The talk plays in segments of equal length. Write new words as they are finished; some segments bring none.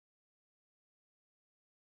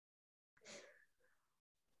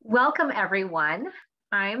Welcome, everyone.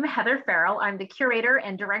 I'm Heather Ferrell. I'm the curator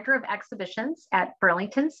and director of exhibitions at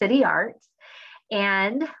Burlington City Arts.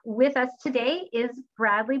 And with us today is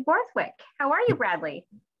Bradley Borthwick. How are you, Bradley?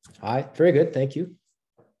 Hi, very good. Thank you.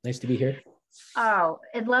 Nice to be here. Oh,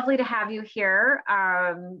 it's lovely to have you here.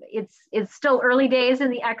 It's still early days in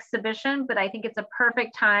the exhibition, but I think it's a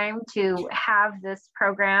perfect time to have this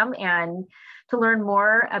program and to learn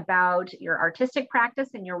more about your artistic practice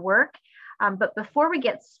and your work. But before we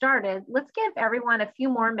get started, let's give everyone a few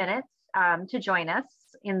more minutes to join us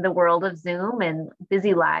in the world of Zoom and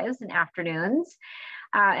busy lives and afternoons.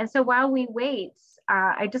 And so while we wait,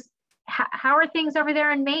 how are things over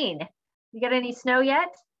there in Maine? You got any snow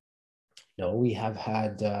yet? No, we have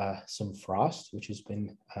had some frost, which has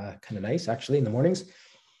been kind of nice actually in the mornings.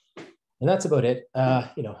 And that's about it. I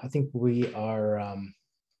think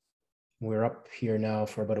we're up here now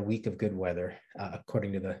for about a week of good weather,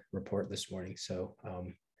 according to the report this morning. So,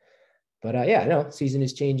 season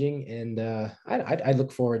is changing, and I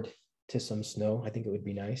look forward to some snow. I think it would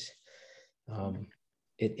be nice.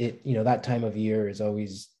 That time of year is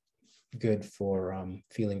always good for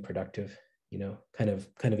feeling productive. Kind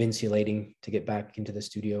of insulating to get back into the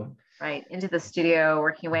studio. Right, into the studio,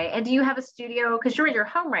 working away. And do you have a studio? Because you're in your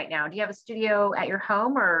home right now. Do you have a studio at your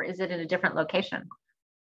home, or is it in a different location?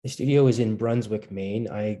 The studio is in Brunswick, Maine.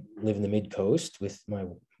 I live in the mid-coast with my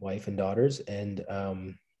wife and daughters, and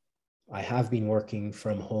I have been working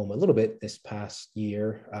from home a little bit this past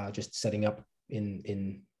year, just setting up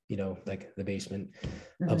in like the basement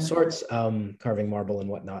of sorts, carving marble and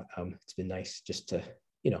whatnot. It's been nice just to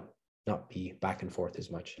not be back and forth as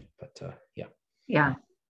much, but yeah,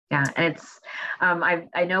 and it's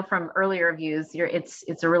I know from earlier views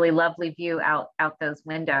it's a really lovely view out those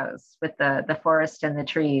windows with the forest and the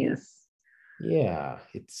trees. Yeah,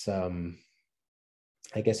 it's I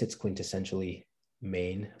guess it's quintessentially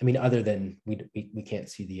Maine. I mean, other than we can't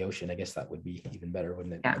see the ocean. I guess that would be even better,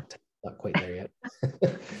 wouldn't it? Yeah. Not quite there yet.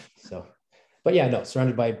 So, but yeah, no,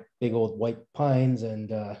 surrounded by big old white pines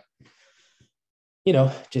and I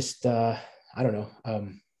don't know.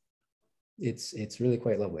 It's really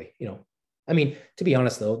quite lovely. I mean, to be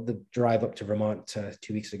honest though, the drive up to Vermont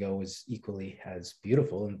 2 weeks ago was equally as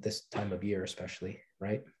beautiful, and this time of year especially,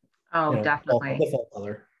 right? Oh, definitely. The fall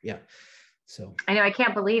color. Yeah. So I know, I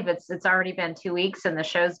can't believe it's already been 2 weeks and the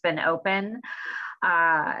show's been open.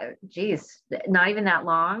 Not even that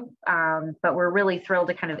long. But we're really thrilled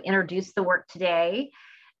to kind of introduce the work today.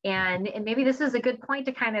 And maybe this is a good point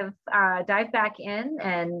to kind of dive back in,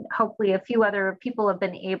 and hopefully a few other people have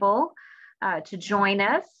been able to join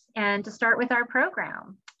us and to start with our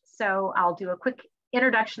program. So I'll do a quick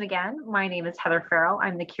introduction again. My name is Heather Ferrell.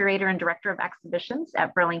 I'm the curator and director of exhibitions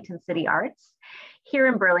at Burlington City Arts here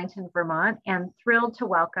in Burlington, Vermont, and thrilled to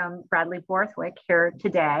welcome Bradley Borthwick here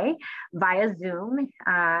today via Zoom,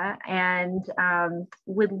 and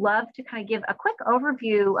would love to kind of give a quick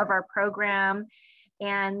overview of our program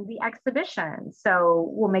and the exhibition. So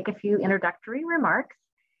we'll make a few introductory remarks,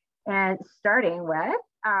 and starting with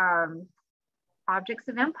Objects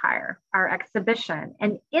of Empire, our exhibition.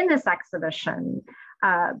 And in this exhibition,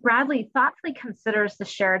 Bradley thoughtfully considers the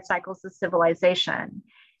shared cycles of civilization,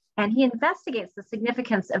 and he investigates the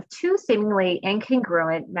significance of two seemingly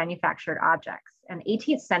incongruent manufactured objects: an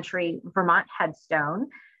 18th century Vermont headstone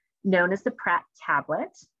known as the Pratt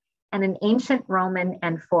tablet, and an ancient Roman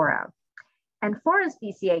amphora. And for his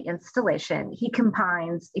BCA installation, he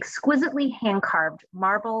combines exquisitely hand-carved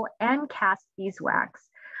marble and cast beeswax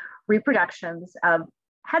reproductions of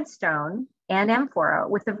headstone and amphora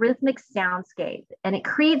with a rhythmic soundscape. And it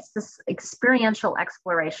creates this experiential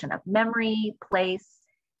exploration of memory, place,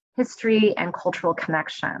 history, and cultural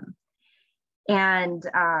connection. And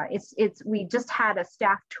we just had a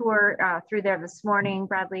staff tour through there this morning,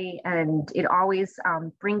 Bradley, and it always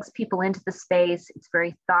brings people into the space. It's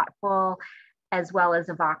very thoughtful, as well as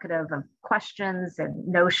evocative of questions and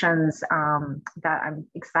notions that I'm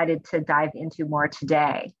excited to dive into more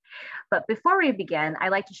today. But before we begin, I'd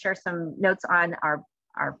like to share some notes on our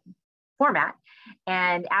format.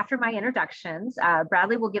 And after my introductions,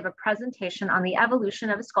 Bradley will give a presentation on the evolution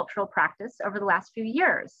of his sculptural practice over the last few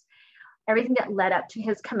years, everything that led up to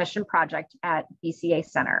his commission project at BCA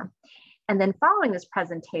Center. And then following this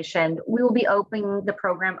presentation, we will be opening the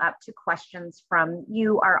program up to questions from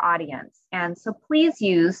you, our audience. And so please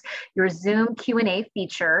use your Zoom Q&A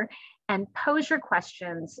feature and pose your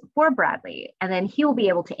questions for Bradley, and then he will be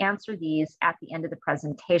able to answer these at the end of the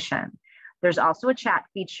presentation. There's also a chat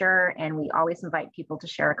feature, and we always invite people to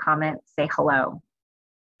share a comment, say hello.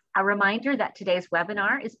 A reminder that today's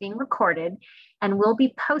webinar is being recorded and will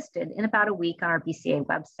be posted in about a week on our BCA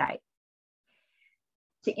website.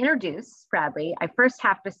 To introduce Bradley, I first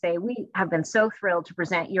have to say we have been so thrilled to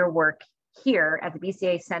present your work here at the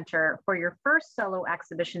BCA Center for your first solo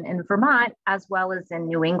exhibition in Vermont, as well as in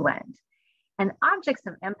New England. And Objects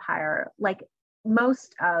of Empire, like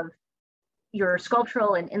most of your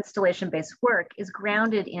sculptural and installation-based work, is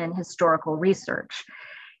grounded in historical research.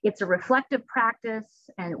 It's a reflective practice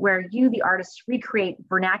and where you, the artist, recreate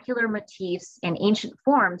vernacular motifs and ancient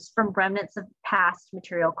forms from remnants of past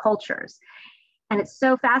material cultures. And it's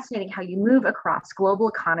so fascinating how you move across global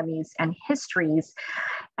economies and histories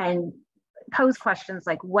and pose questions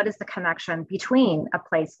like, what is the connection between a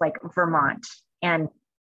place like Vermont and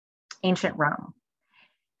ancient Rome?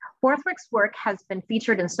 Borthwick's work has been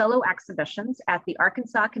featured in solo exhibitions at the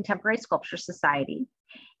Arkansas Contemporary Sculpture Society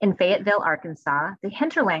in Fayetteville, Arkansas, the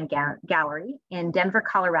Hinterland Gallery in Denver,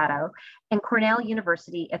 Colorado, and Cornell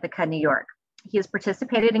University, Ithaca, New York. He has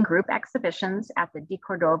participated in group exhibitions at the De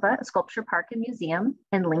Cordova Sculpture Park and Museum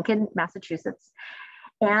in Lincoln, Massachusetts,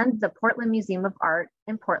 and the Portland Museum of Art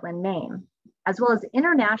in Portland, Maine, as well as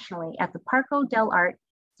internationally at the Parco dell'Arte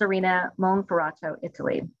Serena, Monferrato,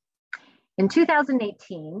 Italy. In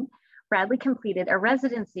 2018, Bradley completed a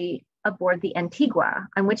residency aboard the Antigua,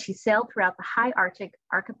 on which he sailed throughout the high Arctic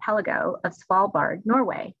archipelago of Svalbard,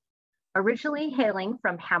 Norway. Originally hailing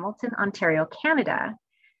from Hamilton, Ontario, Canada,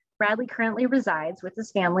 Bradley currently resides with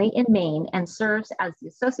his family in Maine and serves as the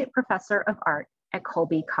Associate Professor of Art at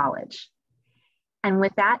Colby College. And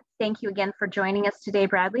with that, thank you again for joining us today,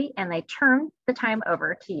 Bradley, and I turn the time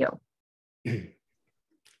over to you.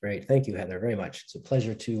 Great, thank you, Heather, very much. It's a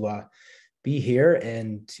pleasure to be here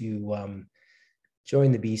and to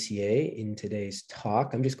join the BCA in today's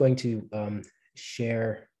talk. I'm just going to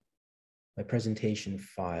share my presentation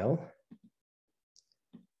file.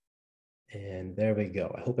 And there we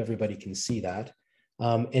go. I hope everybody can see that.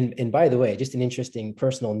 And by the way, just an interesting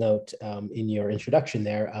personal note in your introduction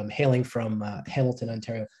there, hailing from Hamilton,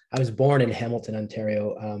 Ontario. I was born in Hamilton,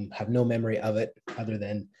 Ontario, have no memory of it other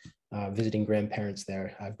than visiting grandparents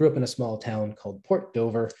there. I grew up in a small town called Port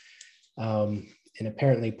Dover. And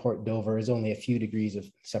apparently Port Dover is only a few degrees of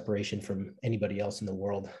separation from anybody else in the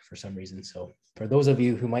world for some reason. So for those of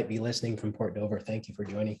you who might be listening from Port Dover, thank you for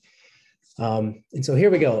joining. And so here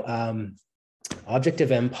we go. Object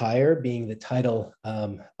of Empire being the title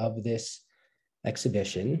of this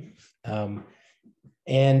exhibition.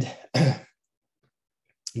 And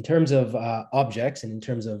in terms of objects and in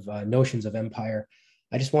terms of notions of empire,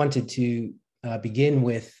 I just wanted to begin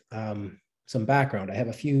with some background. I have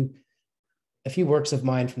a few works of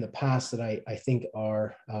mine from the past that I think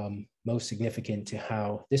are most significant to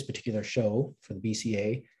how this particular show for the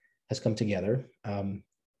BCA has come together.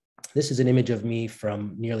 This is an image of me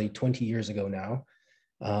from nearly 20 years ago now,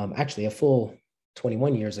 actually a full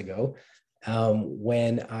 21 years ago,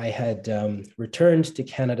 when I had returned to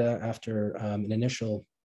Canada after an initial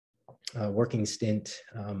working stint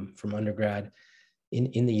from undergrad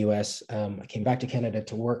in the US. I came back to Canada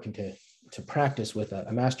to work and to practice with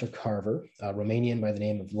a master carver, a Romanian by the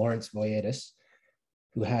name of Lawrence Voiedis,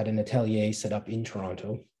 who had an atelier set up in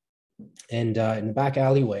Toronto. And in the back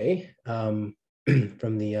alleyway,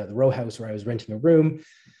 from the row house where I was renting a room,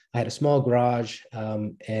 I had a small garage,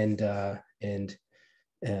 and Mr.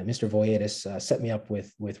 Voiedis set me up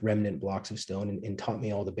with remnant blocks of stone and taught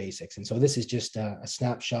me all the basics. And so this is just a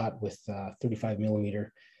snapshot with 35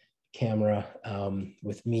 millimeter camera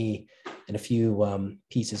with me and a few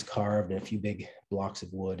pieces carved and a few big blocks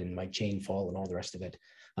of wood and my chain fall and all the rest of it.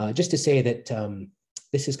 Just to say that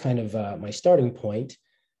this is kind of my starting point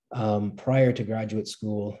prior to graduate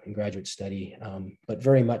school and graduate study, but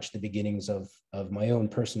very much the beginnings of my own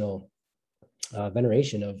personal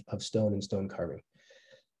veneration of stone and stone carving.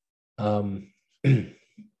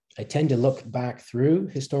 I tend to look back through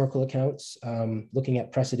historical accounts, looking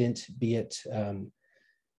at precedent, be it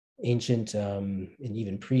ancient and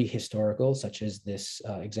even prehistorical, such as this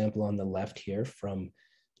example on the left here from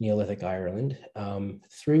Neolithic Ireland,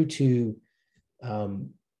 through to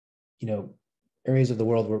areas of the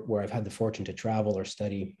world where I've had the fortune to travel or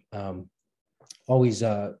study, always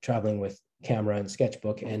traveling with camera and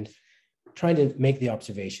sketchbook and trying to make the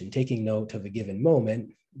observation, taking note of a given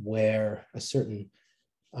moment where a certain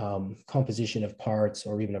composition of parts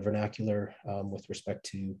or even a vernacular with respect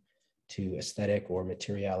to aesthetic or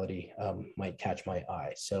materiality might catch my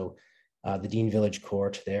eye. So the Dean Village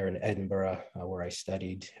Court there in Edinburgh, where I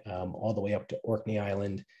studied, all the way up to Orkney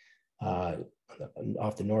Island,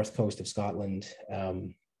 off the north coast of Scotland,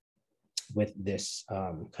 with this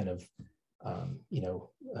kind of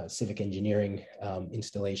civic engineering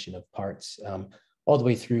installation of parts, all the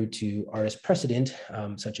way through to artist precedent,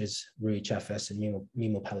 such as Rui Chafes and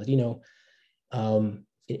Mimo Palladino,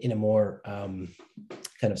 in a more kind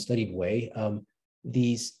of studied way,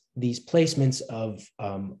 these placements of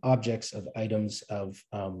objects, of items, of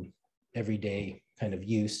everyday kind of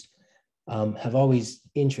use have always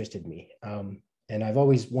interested me. And I've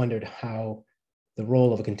always wondered how the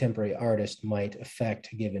role of a contemporary artist might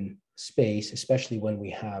affect a given space, especially when we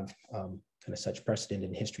have kind of such precedent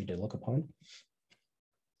in history to look upon.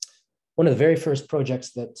 One of the very first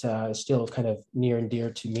projects that is still kind of near and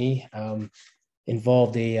dear to me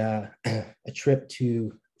involved a trip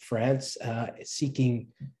to France seeking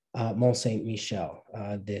Mont Saint-Michel,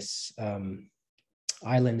 this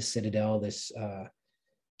island citadel, this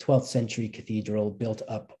 12th century cathedral built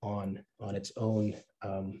up on its own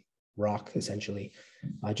rock, essentially,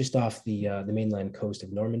 just off the mainland coast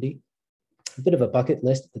of Normandy. A bit of a bucket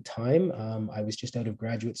list at the time. I was just out of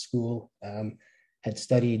graduate school, had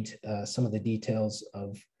studied some of the details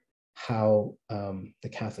of how the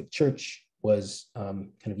Catholic Church was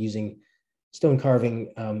kind of using stone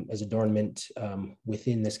carving as adornment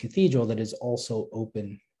within this cathedral that is also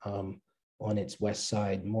open on its west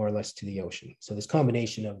side, more or less to the ocean. So this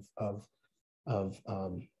combination of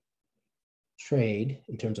trade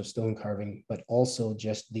in terms of stone carving, but also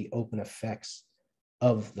just the open effects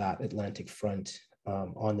of that Atlantic front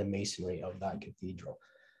on the masonry of that cathedral.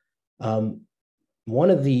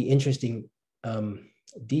 One of the interesting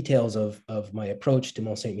details of my approach to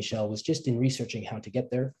Mont Saint-Michel was just in researching how to get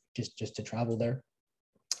there, just to travel there.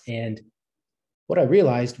 And what I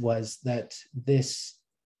realized was that this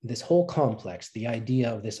whole complex, the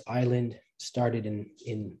idea of this island, started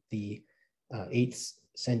in the 8th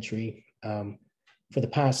century. For the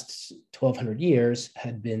past 1,200 years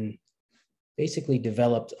had been basically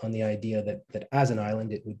developed on the idea that as an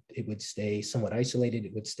island, it would stay somewhat isolated.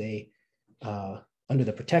 It would stay under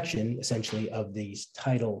the protection, essentially, of these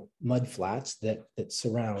tidal mud flats that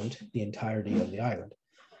surround the entirety of the island.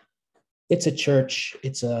 It's a church,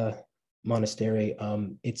 it's a monastery,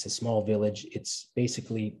 it's a small village. It's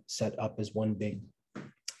basically set up as one big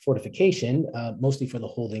fortification, mostly for the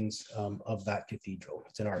holdings of that cathedral.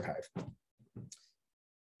 It's an archive.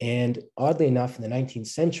 And oddly enough, in the 19th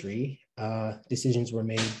century, decisions were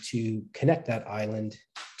made to connect that island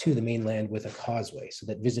to the mainland with a causeway so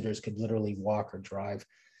that visitors could literally walk or drive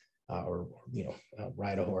or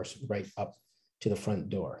ride a horse right up to the front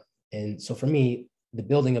door. And so for me, the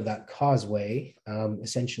building of that causeway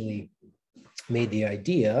essentially made the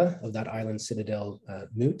idea of that island citadel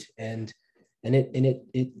moot, and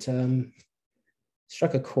it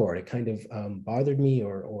struck a chord. It kind of bothered me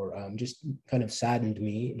or just kind of saddened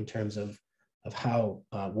me in terms of how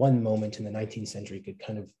one moment in the 19th century could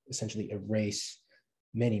kind of essentially erase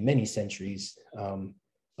many centuries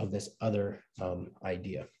of this other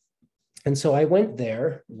idea. And so I went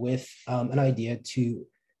there with an idea to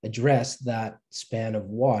address that span of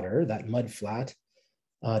water, that mud flat,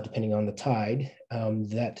 depending on the tide,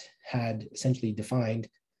 that had essentially defined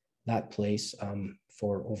that place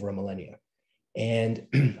for over a millennia. And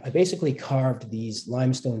I basically carved these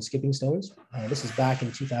limestone skipping stones. This is back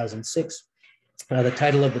in 2006. The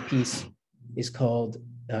title of the piece is called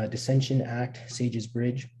Dissension Act, Sage's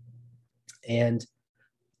Bridge. And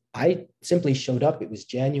I simply showed up. It was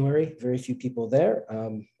January, very few people there.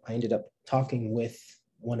 I ended up talking with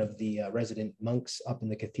one of the resident monks up in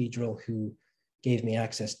the cathedral who gave me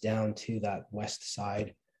access down to that west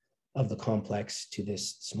side of the complex to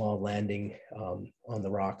this small landing on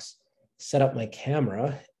the rocks. Set up my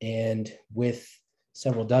camera, and with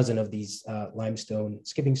several dozen of these limestone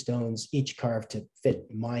skipping stones, each carved to fit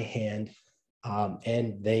my hand,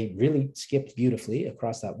 and they really skipped beautifully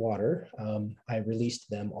across that water. I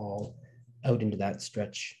released them all out into that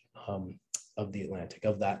stretch of the Atlantic,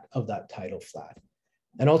 of that tidal flat.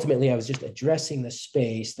 And ultimately, I was just addressing the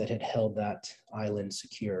space that had held that island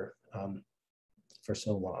secure for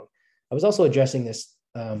so long. I was also addressing this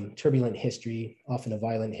turbulent history, often a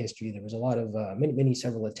violent history. There was a lot of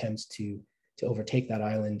several attempts to overtake that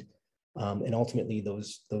island, and ultimately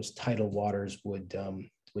those tidal waters would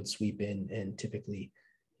sweep in and typically,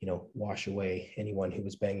 wash away anyone who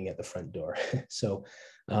was banging at the front door. So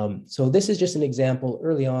this is just an example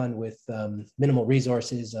early on with minimal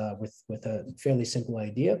resources, with a fairly simple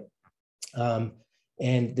idea,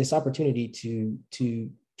 and this opportunity to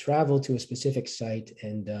travel to a specific site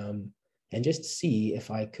and just see if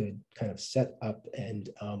I could kind of set up and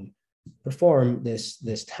perform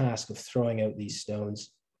this task of throwing out these stones,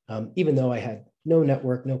 even though I had no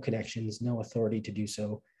network, no connections, no authority to do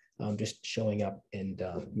so, just showing up and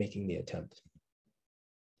making the attempt.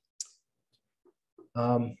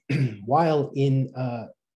 While in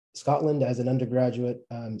Scotland as an undergraduate,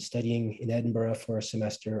 studying in Edinburgh for a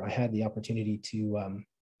semester, I had the opportunity to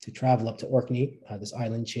to travel up to Orkney, this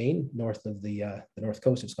island chain north of the north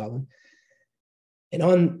coast of Scotland. And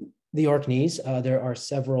on the Orkneys, there are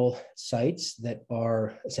several sites that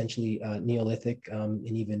are essentially Neolithic and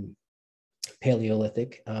even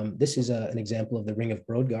Paleolithic. This is an example of the Ring of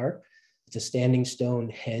Brodgar. It's a standing stone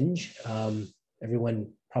henge.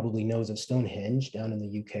 Everyone probably knows of Stonehenge down in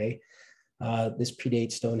the UK. This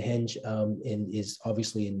predates Stonehenge and is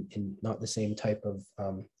obviously in not the same type of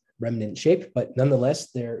remnant shape, but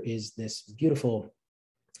nonetheless, there is this beautiful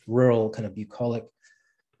rural kind of bucolic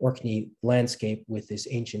Orkney landscape with this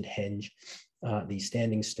ancient henge, these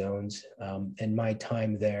standing stones. And my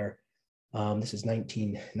time there, this is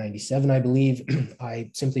 1997, I believe. I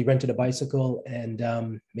simply rented a bicycle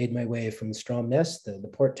and made my way from Stromness, the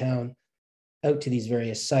port town, out to these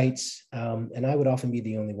various sites. And I would often be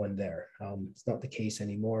the only one there. It's not the case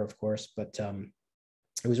anymore, of course, but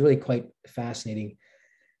it was really quite fascinating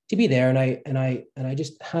to be there. And I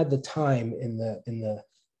just had the time in the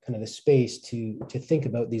kind of the space to think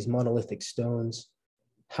about these monolithic stones,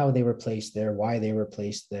 how they were placed there, why they were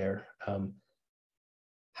placed there,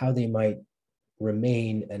 how they might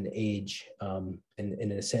remain and age, and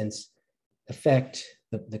in a sense, affect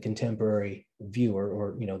the contemporary viewer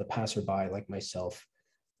or the passerby like myself,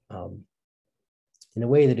 in a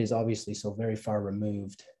way that is obviously so very far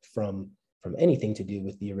removed from anything to do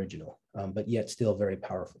with the original, but yet still very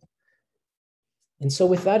powerful. And so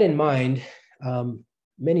with that in mind,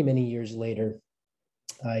 many years later,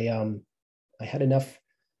 I had enough,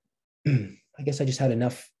 I guess I just had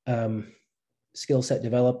enough skill set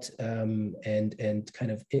developed and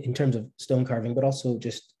kind of in terms of stone carving, but also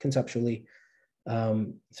just conceptually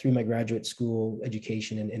through my graduate school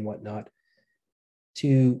education and whatnot,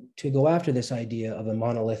 to go after this idea of a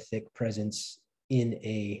monolithic presence in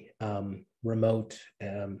a remote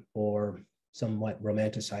or somewhat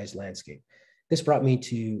romanticized landscape. This brought me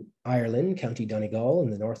to Ireland, County Donegal in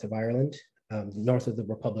the north of Ireland, north of the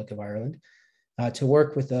Republic of Ireland, to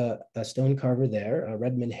work with a stone carver there,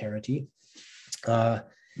 Redmond Herity.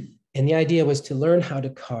 And the idea was to learn how to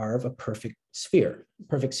carve a perfect sphere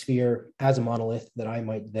as a monolith that I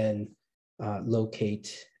might then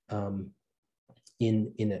locate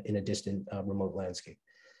in a distant remote landscape.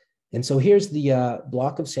 And so here's the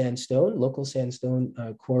block of sandstone, local sandstone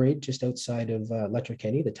quarried just outside of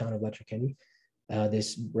Letterkenny, the town of Letterkenny.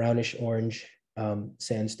 This brownish orange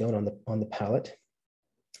sandstone on the palette.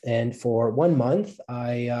 And for 1 month,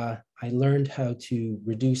 I learned how to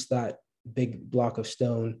reduce that big block of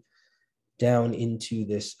stone down into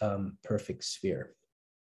this perfect sphere.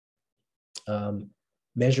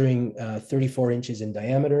 Measuring 34 inches in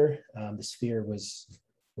diameter, the sphere was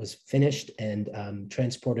finished and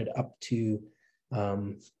transported up to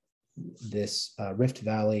this Rift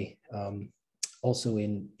Valley, also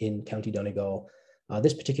in County Donegal.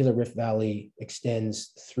 This particular Rift Valley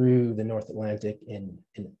extends through the North Atlantic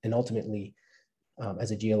and ultimately,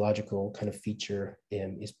 as a geological kind of feature,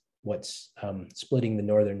 is what's splitting the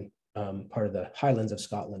northern part of the Highlands of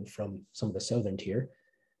Scotland from some of the southern tier.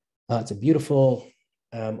 It's a beautiful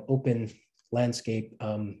open landscape.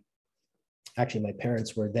 Actually, my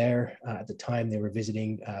parents were there at the time they were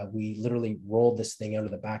visiting. We literally rolled this thing out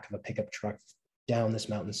of the back of a pickup truck down this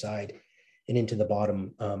mountainside and into the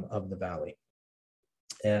bottom of the valley.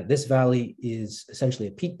 This valley is essentially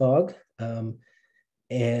a peat bog,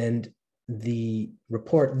 and the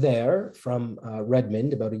report there from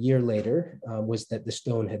Redmond about a year later was that the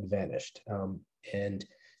stone had vanished, and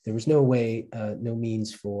there was no way, no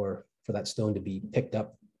means for that stone to be picked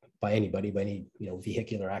up by anybody, by any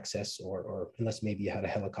vehicular access, or unless maybe you had a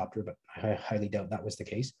helicopter, but I highly doubt that was the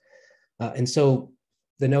case. And so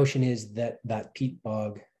the notion is that that peat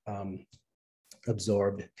bog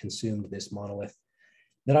consumed this monolith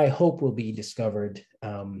that I hope will be discovered,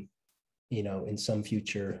 in some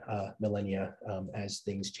future millennia as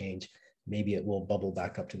things change. Maybe it will bubble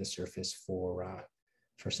back up to the surface for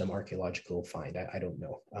some archaeological find. I don't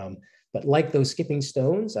know. But like those skipping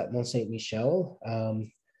stones at Mont Saint Michel,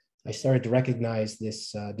 I started to recognize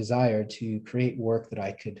this desire to create work that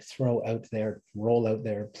I could throw out there, roll out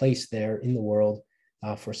there, place there in the world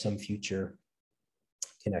for some future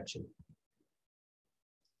connection.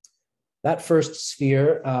 That first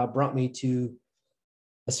sphere brought me to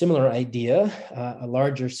a similar idea, a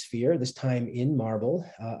larger sphere, this time in marble,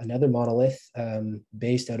 another monolith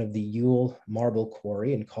based out of the Yule Marble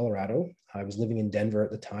Quarry in Colorado. I was living in Denver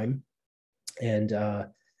at the time and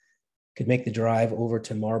could make the drive over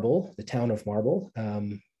to Marble, the town of Marble,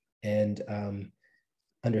 and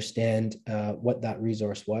understand what that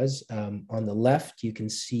resource was. On the left, you can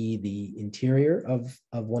see the interior of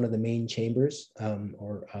one of the main chambers,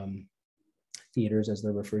 theaters, as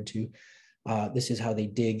they're referred to. This is how they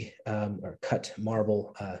dig or cut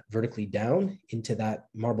marble vertically down into that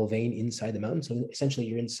marble vein inside the mountain. So essentially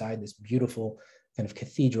you're inside this beautiful kind of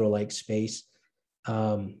cathedral-like space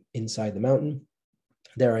inside the mountain.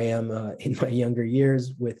 There I am in my younger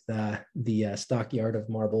years with the stockyard of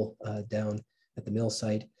marble down at the mill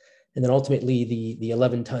site. And then ultimately the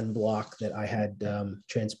 11-ton block that I had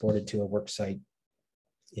transported to a work site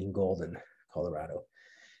in Golden, Colorado.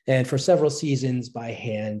 And for several seasons by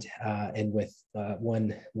hand and with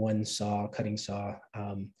one saw, cutting saw,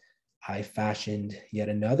 I fashioned yet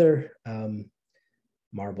another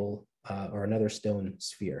marble or another stone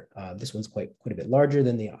sphere. This one's quite a bit larger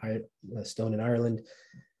than the stone in Ireland,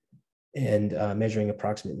 and measuring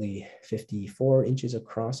approximately 54 inches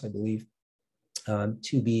across, I believe,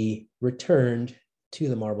 to be returned to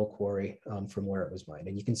the marble quarry from where it was mined.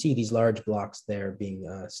 And you can see these large blocks there being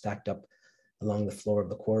stacked up along the floor of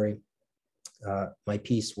the quarry. My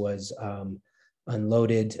piece was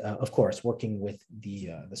unloaded, of course, working with the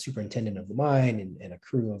superintendent of the mine and a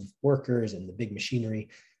crew of workers and the big machinery.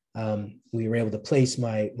 We were able to place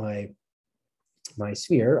my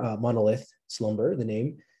sphere, monolith, slumber, the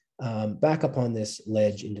name, back up on this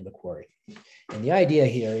ledge into the quarry. And the idea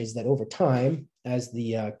here is that over time, as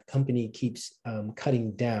the company keeps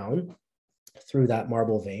cutting down through that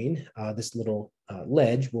marble vein, this little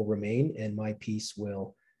ledge will remain, and my piece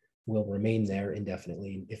will remain there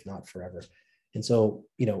indefinitely, if not forever. And so,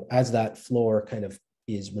 you know, as that floor kind of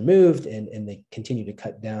is removed and they continue to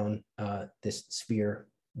cut down, this sphere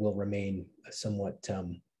will remain somewhat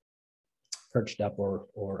perched up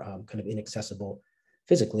or kind of inaccessible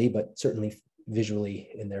physically, but certainly visually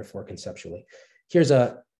and therefore conceptually. Here's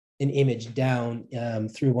an image down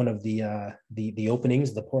through one of the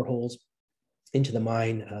openings, the portholes into the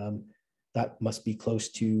mine. That must be close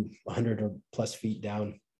to 100 or plus feet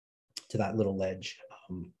down to that little ledge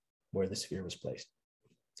where the sphere was placed.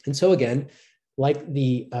 And so again, like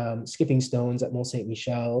the skipping stones at Mont Saint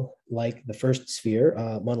Michel, like the first sphere,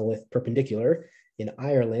 monolith perpendicular in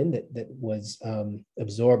Ireland that was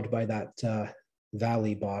absorbed by that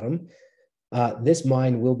valley bottom, this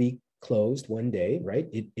mine will be closed one day, right?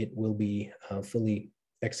 It will be fully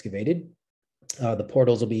excavated. The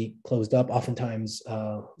portals will be closed up. Oftentimes,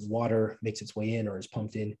 water makes its way in or is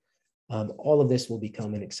pumped in. All of this will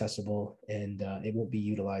become inaccessible and it won't be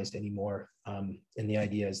utilized anymore. And the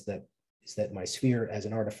idea is that my sphere as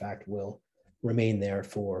an artifact will remain there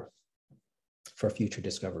for future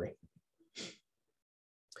discovery.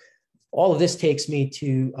 All of this takes me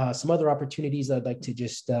to some other opportunities that I'd like to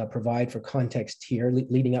just provide for context here,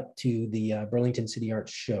 leading up to the Burlington City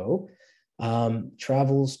Arts Show.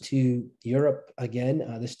 Travels to Europe again,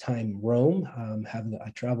 this time Rome, having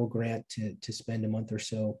a travel grant to spend a month or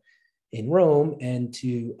so in Rome and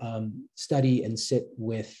to study and sit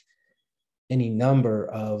with any number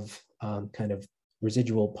of kind of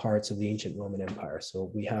residual parts of the ancient Roman Empire.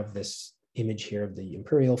 So we have this image here of the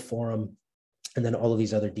Imperial Forum, and then all of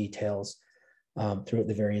these other details throughout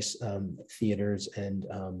the various theaters and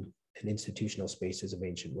institutional spaces of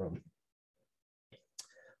ancient Rome.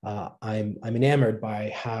 I'm enamored by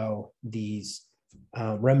how these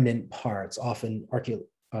remnant parts, often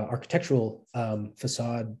architectural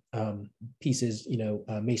facade pieces, you know,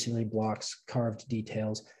 masonry blocks, carved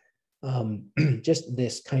details, just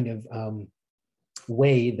this kind of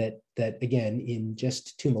way that again, in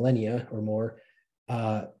just 2 millennia or more,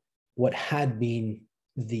 what had been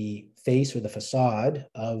the face or the facade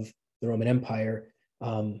of the Roman Empire,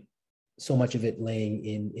 so much of it laying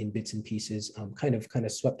in bits and pieces, kind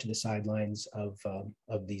of swept to the sidelines of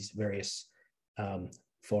these various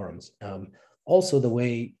forums. Also, the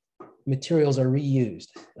way materials are reused.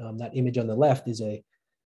 That image on the left is a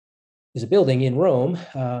building in Rome,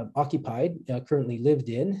 occupied, currently lived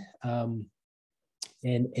in, and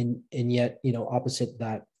yet, you know, opposite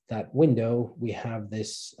that window, we have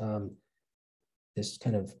this this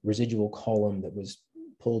kind of residual column that was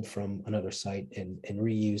pulled from another site and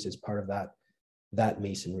reused as part of that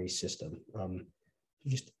masonry system.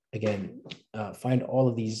 Just again, find all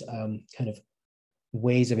of these kind of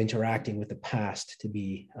ways of interacting with the past to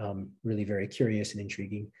be really very curious and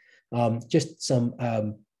intriguing. Just some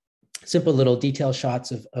simple little detail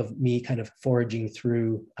shots of me kind of foraging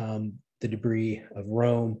through the debris of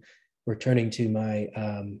Rome, returning to my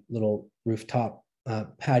little rooftop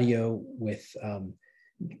patio with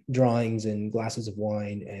drawings and glasses of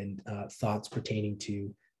wine and thoughts pertaining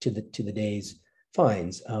to the day's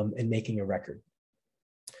finds, and making a record.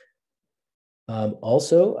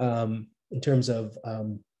 Also, in terms of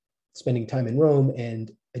spending time in Rome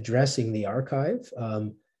and addressing the archive,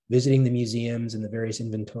 visiting the museums and the various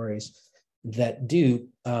inventories, that do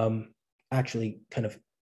actually kind of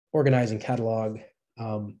organize and catalog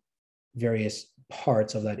various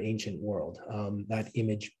parts of that ancient world. That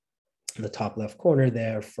image in the top left corner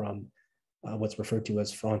there from what's referred to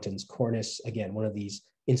as Fronton's Cornice, again, one of these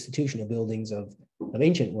institutional buildings of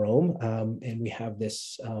ancient Rome. And we have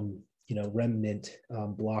this remnant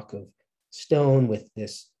block of stone with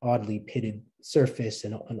this oddly pitted surface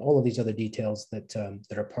and all of these other details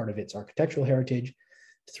that are part of its architectural heritage,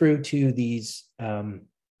 through to these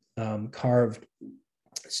carved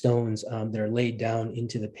stones that are laid down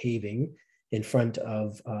into the paving in front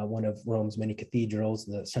of one of Rome's many cathedrals,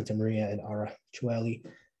 the Santa Maria in Aracoeli.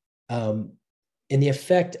 And the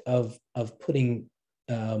effect of putting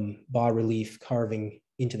bas-relief carving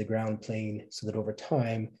into the ground plane so that over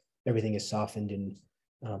time, everything is softened and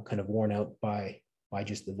kind of worn out by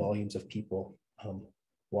just the volumes of people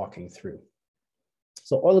walking through.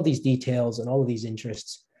 So all of these details and all of these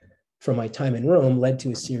interests from my time in Rome led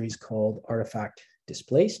to a series called Artifact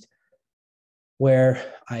Displaced, where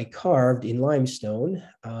I carved in limestone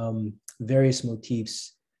various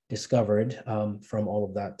motifs discovered from all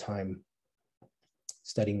of that time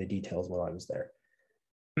studying the details while I was there.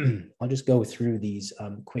 I'll just go through these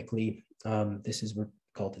quickly. This is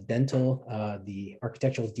called a dentil, the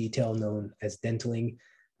architectural detail known as dentling,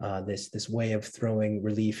 this way of throwing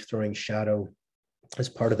relief, throwing shadow as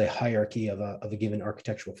part of the hierarchy of a given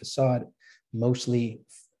architectural facade, mostly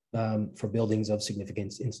for buildings of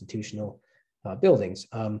significance, institutional buildings.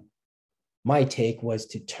 My take was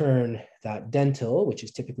to turn that dentil, which is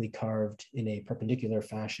typically carved in a perpendicular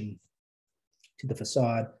fashion to the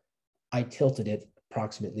facade. I tilted it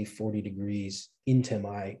approximately 40 degrees into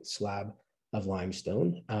my slab of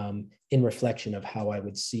limestone in reflection of how I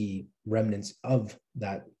would see remnants of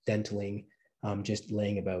that dentling just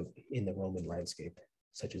laying about in the Roman landscape,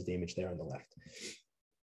 such as the image there on the left.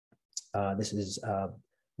 This is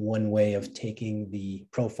one way of taking the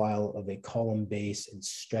profile of a column base and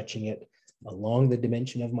stretching it along the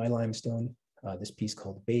dimension of my limestone, this piece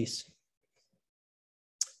called base.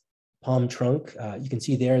 Palm trunk, you can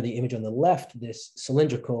see there the image on the left, this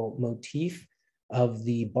cylindrical motif of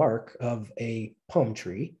the bark of a palm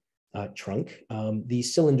tree trunk.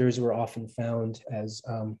 These cylinders were often found as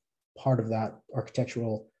part of that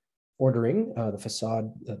architectural ordering, the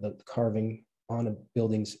facade, the carving on a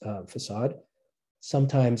building's facade,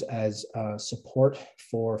 sometimes as support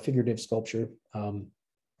for figurative sculpture,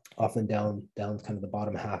 often down kind of the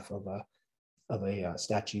bottom half of a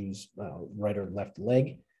statue's right or left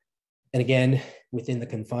leg. And again, within the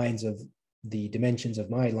confines of the dimensions of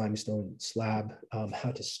my limestone slab,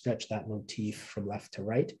 how to stretch that motif from left to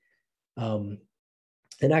right. And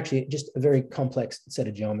actually just a very complex set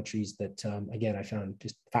of geometries that, again, I found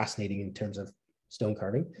just fascinating in terms of stone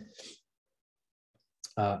carving.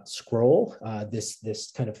 Scroll,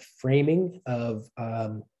 this kind of framing of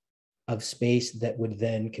space that would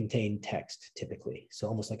then contain text typically. So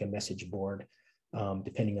almost like a message board,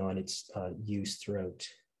 depending on its use throughout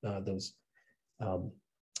those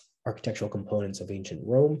architectural components of ancient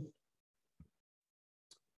Rome.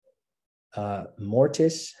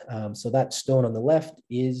 Mortise, so that stone on the left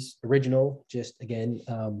is original, just again,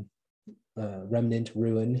 remnant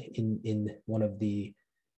ruin in one of the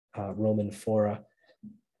Roman fora.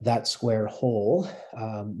 That square hole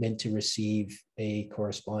meant to receive a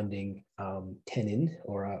corresponding tenon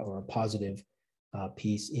or a positive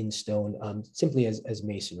piece in stone, simply as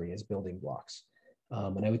masonry, as building blocks.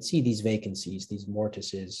 And I would see these vacancies, these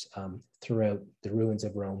mortises throughout the ruins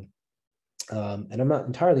of Rome. And I'm not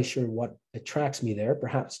entirely sure what attracts me there,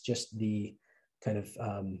 perhaps just the kind of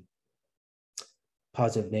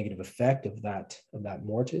positive negative effect of that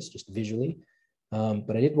mortise, just visually.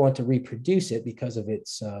 But I did want to reproduce it because of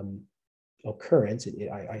its occurrence.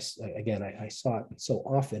 I saw it so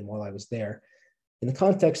often while I was there. In the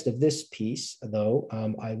context of this piece, though,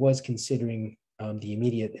 I was considering the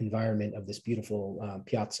immediate environment of this beautiful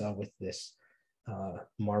piazza with this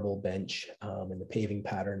marble bench and the paving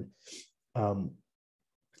pattern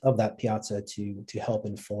of that piazza to help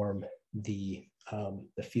inform the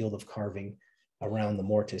field of carving around the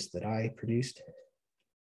mortise that I produced.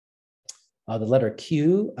 The letter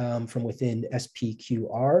Q from within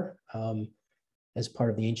SPQR as part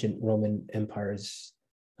of the ancient Roman Empire's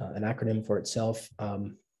an acronym for itself.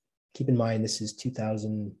 Keep in mind, this is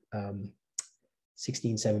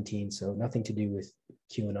 2016, 17, so nothing to do with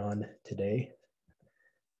QAnon today.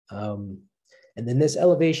 And then this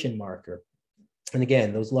elevation marker. And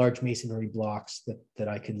again, those large masonry blocks that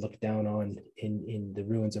I could look down on in the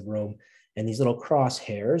ruins of Rome, and these little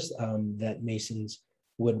crosshairs that masons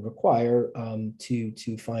would require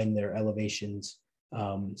to find their elevations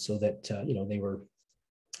so that they were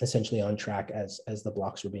essentially on track as the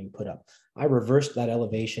blocks were being put up. I reversed that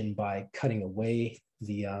elevation by cutting away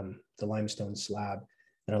the limestone slab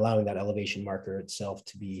and allowing that elevation marker itself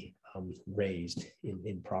to be raised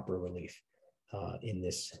in proper relief in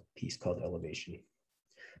this piece called elevation.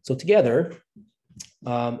 So together,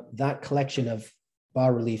 that collection of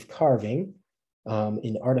bas-relief carving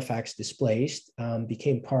in artifacts displaced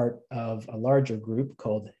became part of a larger group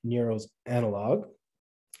called Nero's Analog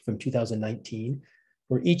from 2019,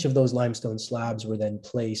 where each of those limestone slabs were then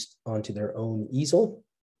placed onto their own easel.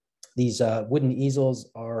 These wooden easels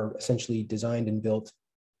are essentially designed and built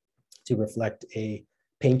to reflect a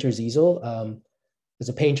painter's easel, as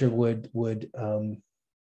a painter would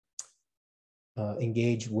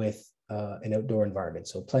engage with an outdoor environment.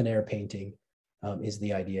 So plein air painting is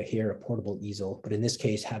the idea here, a portable easel, but in this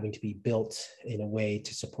case, having to be built in a way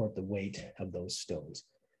to support the weight of those stones.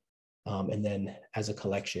 And then as a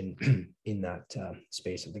collection in that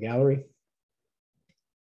space of the gallery.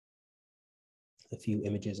 A few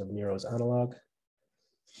images of Nero's Analog.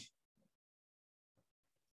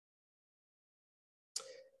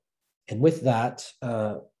 And with that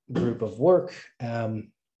group of work,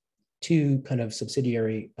 two kind of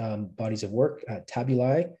subsidiary bodies of work,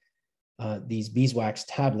 tabulae, these beeswax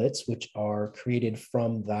tablets, which are created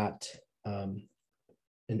from that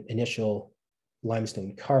initial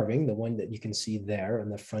limestone carving, the one that you can see there on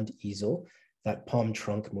the front easel, that palm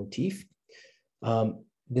trunk motif.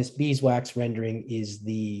 This beeswax rendering is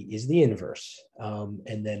the inverse,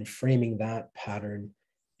 and then framing that pattern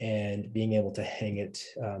and being able to hang it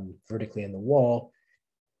vertically on the wall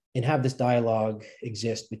and have this dialogue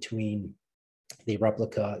exist between the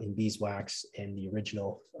replica in beeswax and the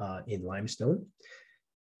original in limestone.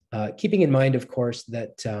 Keeping in mind, of course,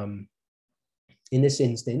 that in this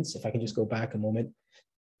instance, if I can just go back a moment,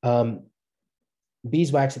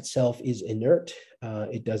 beeswax itself is inert.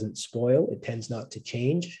 It doesn't spoil. It tends not to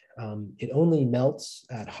change. It only melts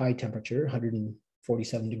at high temperature,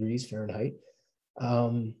 147 degrees Fahrenheit.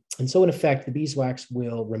 And so in effect, the beeswax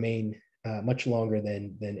will remain much longer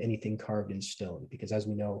than anything carved in stone, because as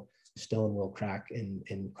we know, stone will crack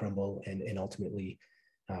and crumble and ultimately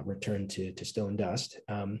return to stone dust.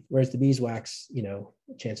 Whereas the beeswax,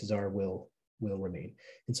 chances are will remain.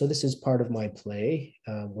 And so this is part of my play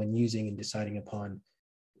when using and deciding upon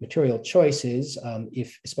material choices,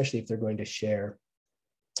 especially if they're going to share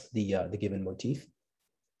the given motif.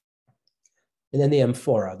 And then the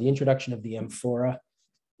amphora, the introduction of the amphora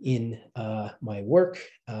in my work.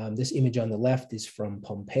 This image on the left is from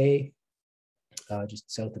Pompeii,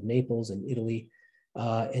 just south of Naples in Italy.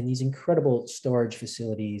 And these incredible storage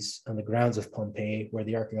facilities on the grounds of Pompeii, where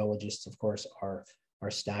the archaeologists, of course, are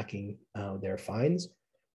stacking their finds.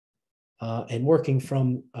 And working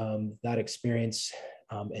from that experience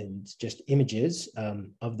and just images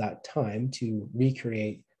of that time to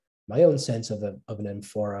recreate my own sense of an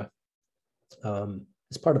amphora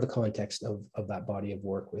as part of the context of that body of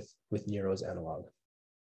work with Nero's Analog.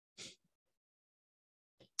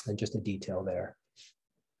 And just a detail there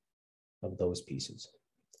of those pieces,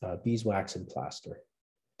 beeswax and plaster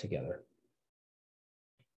together.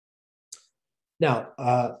 Now,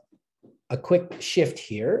 a quick shift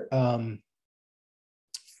here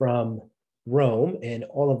from Rome and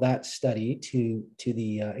all of that study to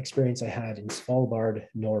the experience I had in Svalbard,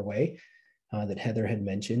 Norway, that Heather had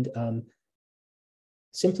mentioned.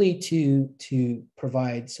 Simply to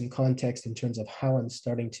provide some context in terms of how I'm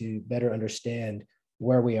starting to better understand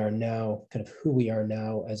where we are now, kind of who we are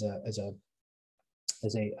now as a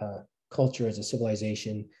culture, as a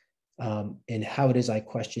civilization, and how it is I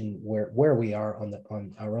question where we are on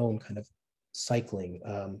our own kind of cycling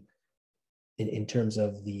in terms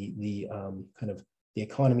of the kind of the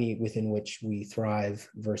economy within which we thrive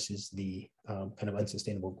versus the kind of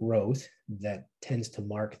unsustainable growth that tends to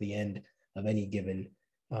mark the end of any given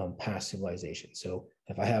past civilization. So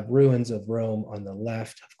if I have ruins of Rome on the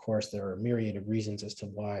left, of course, there are a myriad of reasons as to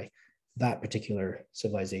why that particular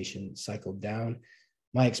civilization cycled down.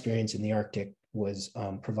 My experience in the Arctic was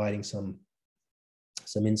providing some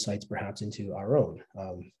insights perhaps into our own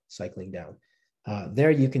cycling down.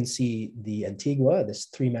 There you can see the Antigua, this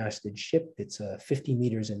 3-masted ship. It's 50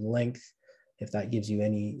 meters in length, if that gives you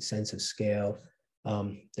any sense of scale,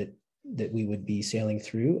 that we would be sailing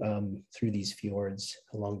through these fjords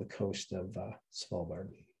along the coast of Svalbard.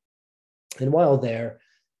 And while there,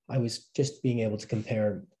 I was just being able to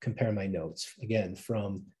compare my notes, again,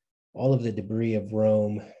 from all of the debris of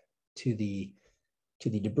Rome to the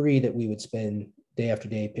debris that we would spend day after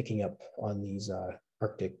day picking up on these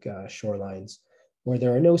Arctic shorelines, where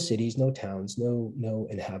there are no cities, no towns, no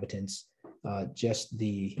inhabitants, just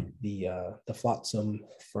the flotsam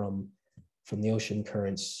from the ocean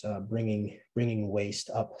currents, bringing waste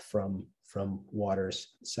up from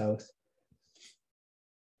waters south,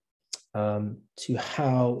 to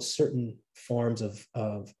how certain forms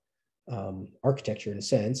of architecture, in a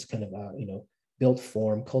sense, kind of built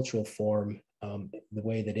form, cultural form, the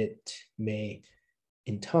way that it may,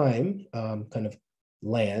 in time, kind of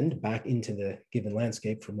land back into the given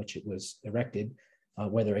landscape from which it was erected,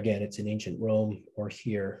 whether again it's in ancient Rome or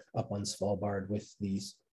here up on Svalbard with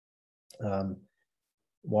these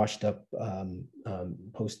washed up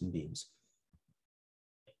posts and beams.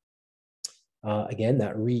 Again,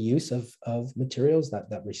 that reuse of materials,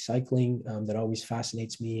 that recycling, that always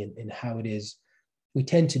fascinates me, and how it is we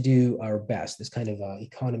tend to do our best, this kind of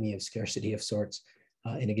economy of scarcity of sorts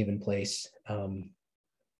in a given place,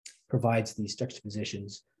 provides these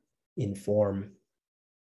juxtapositions in form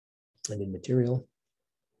and in material.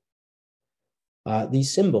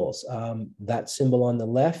 These symbols, that symbol on the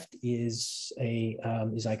left is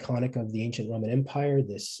iconic of the ancient Roman Empire,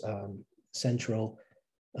 this central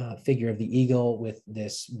figure of the eagle with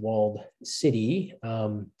this walled city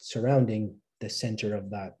surrounding the center of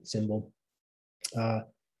that symbol,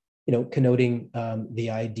 connoting the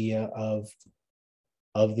idea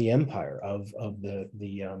of the empire, of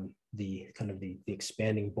the kind of the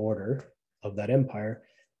expanding border of that empire.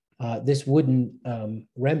 This wooden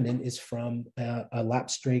remnant is from a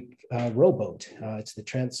lapstrake rowboat. It's the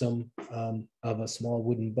transom of a small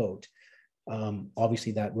wooden boat.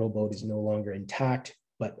 Obviously, that rowboat is no longer intact,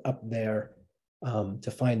 but up there,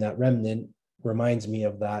 to find that remnant reminds me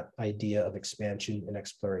of that idea of expansion and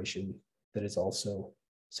exploration that is also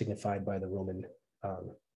signified by the Roman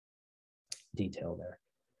detail there.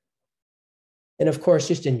 And of course,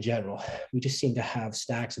 just in general, we just seem to have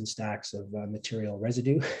stacks and stacks of material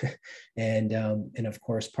residue. and of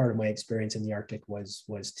course, part of my experience in the Arctic was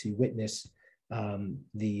to witness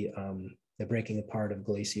the breaking apart of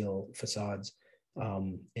glacial facades,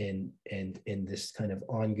 and this kind of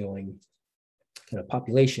ongoing kind of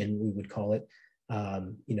population, we would call it.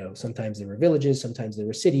 Sometimes there were villages, sometimes there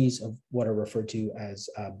were cities of what are referred to as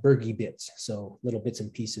bergy bits. So little bits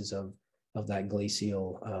and pieces of that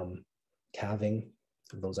glacial calving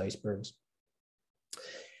of those icebergs.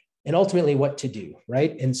 And ultimately what to do,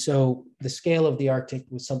 right? And so the scale of the Arctic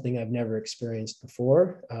was something I've never experienced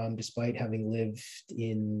before, despite having lived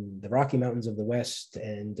in the Rocky Mountains of the West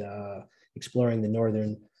and exploring the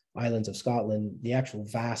northern islands of Scotland. The actual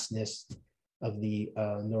vastness of the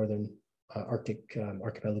northern Arctic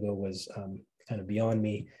archipelago was kind of beyond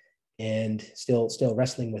me, and still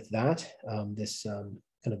wrestling with that, this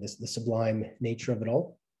kind of the sublime nature of it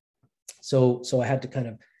all. So I had to kind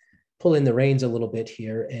of pull in the reins a little bit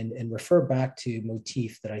here and refer back to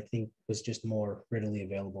motif that I think was just more readily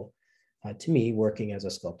available to me working as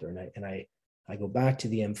a sculptor. And I go back to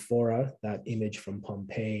the amphora, that image from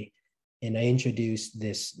Pompeii, and I introduced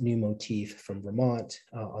this new motif from Vermont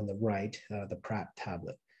on the right, the Pratt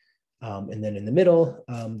tablet. And then in the middle,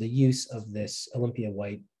 the use of this Olympia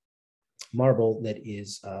white marble that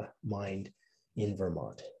is mined in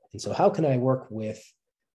Vermont. And so how can I work with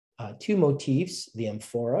two motifs, the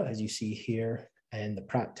amphora, as you see here, and the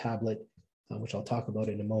Pratt tablet, which I'll talk about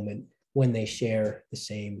in a moment, when they share the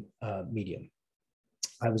same medium?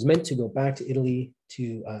 I was meant to go back to Italy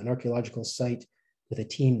to an archaeological site with a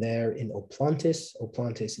team there in Oplantis.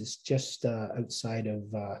 Oplantis is just outside of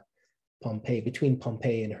Pompeii, between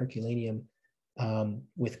Pompeii and Herculaneum.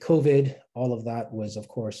 With COVID, all of that was, of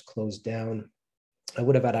course, closed down. I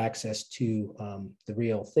would have had access to the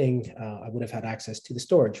real thing. I would have had access to the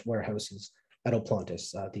storage warehouses at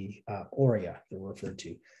Oplantis, the Aurea that were referred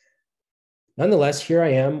to. Nonetheless, here I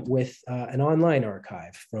am with an online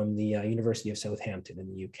archive from the University of Southampton in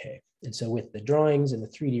the UK. And so with the drawings and the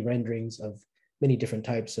 3D renderings of many different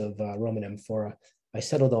types of Roman amphora, I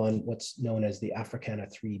settled on what's known as the Africana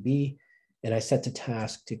 3B, and I set to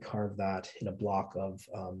task to carve that in a block of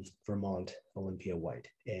Vermont Olympia white.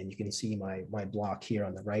 And you can see my block here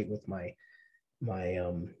on the right with my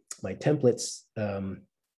templates,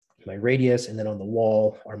 my radius, and then on the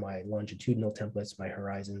wall are my longitudinal templates, my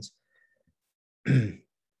horizons.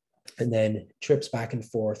 And then trips back and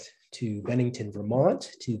forth to Bennington, Vermont,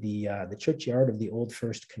 to the churchyard of the Old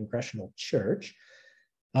First Congregational Church,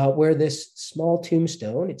 where this small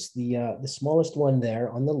tombstone, it's the smallest one there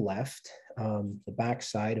on the left, the back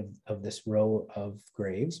side of this row of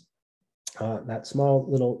graves. That small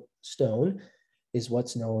little stone is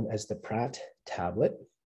what's known as the Pratt tablet.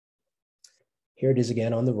 Here it is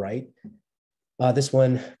again on the right. This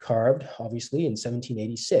one carved, obviously, in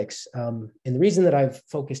 1786. And the reason that I've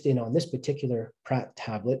focused in on this particular Pratt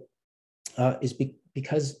tablet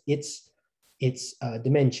because its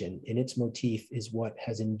dimension and its motif is what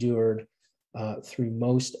has endured through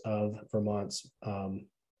most of Vermont's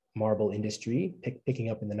marble industry, picking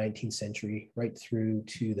up in the 19th century, right through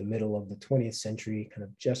to the middle of the 20th century, kind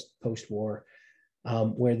of just post-war,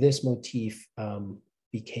 where this motif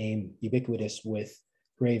became ubiquitous with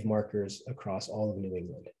grave markers across all of New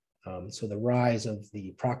England. So the rise of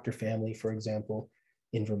the Proctor family, for example,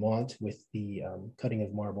 in Vermont with the cutting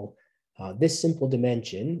of marble, this simple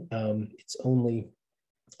dimension, it's only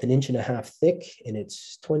 1.5 inches thick, and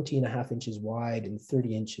it's 20.5 inches wide and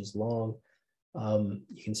 30 inches long.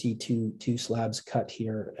 You can see two slabs cut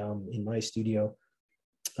here in my studio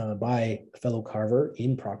by a fellow carver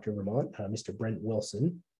in Proctor, Vermont, Mr. Brent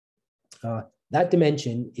Wilson. That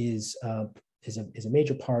dimension is a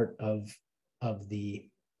major part of the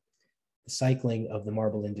cycling of the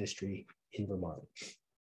marble industry in Vermont.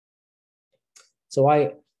 So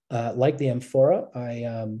I, like the amphora,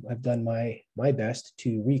 I've done my best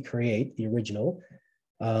to recreate the original.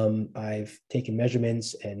 I've taken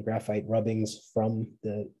measurements and graphite rubbings from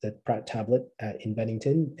the Pratt tablet in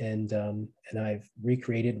Bennington, and I've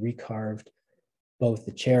recarved both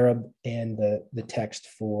the cherub and the text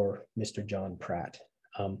for Mr. John Pratt.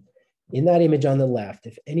 In that image on the left,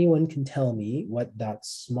 if anyone can tell me what that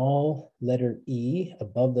small letter E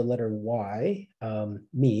above the letter Y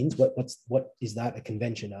means, what is that a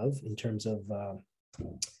convention of in terms of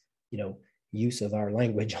use of our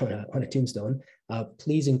language on a tombstone?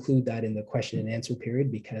 Please include that in the question and answer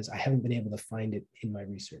period, because I haven't been able to find it in my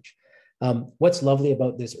research. What's lovely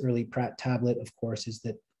about this early Pratt tablet, of course, is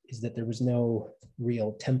that there was no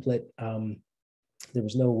real template. There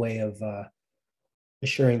was no way of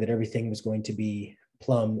assuring that everything was going to be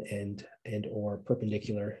plumb and or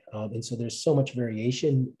perpendicular. And so there's so much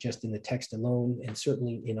variation just in the text alone, and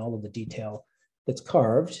certainly in all of the detail that's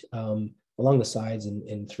carved along the sides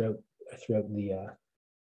and throughout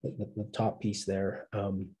the top piece there.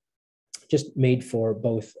 Just made for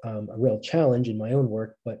both a real challenge in my own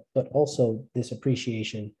work, but also this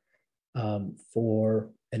appreciation for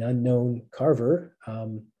an unknown carver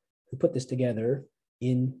who put this together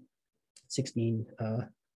in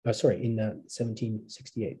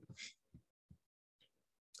 1768.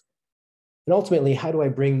 And ultimately, how do I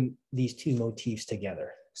bring these two motifs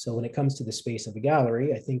together? So when it comes to the space of a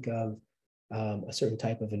gallery, I think of a certain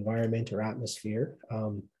type of environment or atmosphere.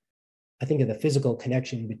 I think of the physical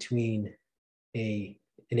connection between an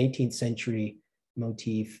 18th century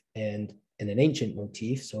motif and an ancient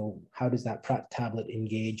motif. So how does that Pratt tablet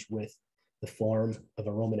engage with the form of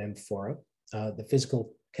a Roman amphora? The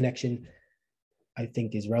physical connection, I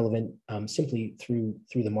think, is relevant simply through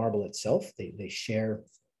the marble itself. They share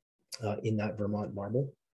in that Vermont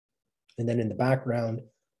marble. And then in the background,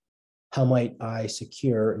 how might I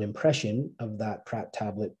secure an impression of that Pratt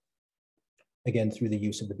tablet, again, through the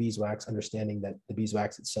use of the beeswax, understanding that the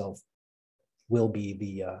beeswax itself will be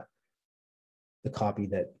the copy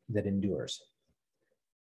that endures.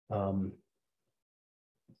 I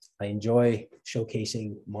enjoy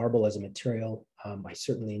showcasing marble as a material. I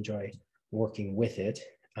certainly enjoy working with it.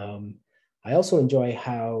 I also enjoy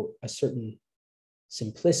how a certain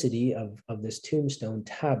simplicity of this tombstone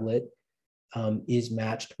tablet is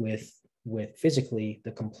matched with physically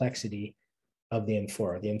the complexity of the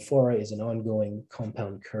amphora. The amphora is an ongoing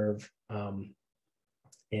compound curve,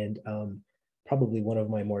 and probably one of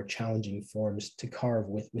my more challenging forms to carve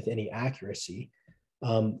with any accuracy,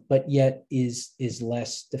 but yet is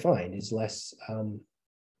less defined, is less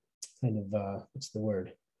what's the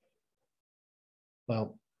word?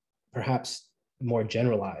 Well, perhaps more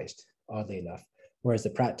generalized, oddly enough, whereas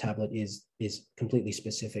the Pratt tablet is completely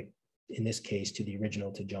specific, in this case, to the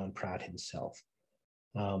original, to John Pratt himself.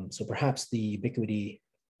 So perhaps the ubiquity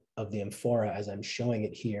of the amphora, as I'm showing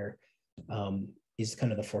it here, is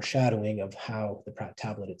kind of the foreshadowing of how the Pratt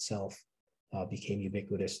tablet itself became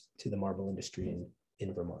ubiquitous to the marble industry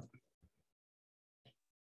in Vermont.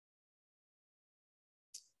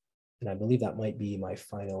 And I believe that might be my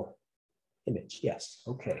final image. Yes,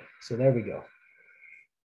 okay, so there we go.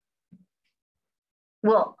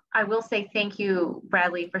 Well, I will say thank you,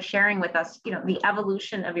 Bradley, for sharing with us, the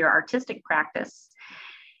evolution of your artistic practice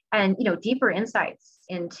and, deeper insights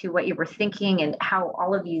into what you were thinking and how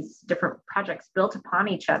all of these different projects built upon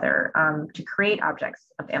each other to create objects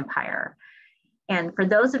of empire. And for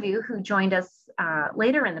those of you who joined us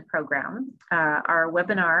later in the program, our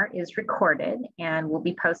webinar is recorded and will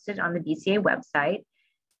be posted on the BCA website.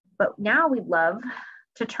 But now we'd love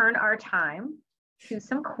to turn our time to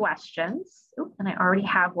some questions. And I already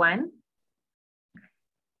have one.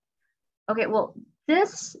 Okay, well,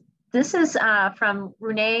 this This is from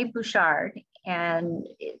Renee Bouchard, and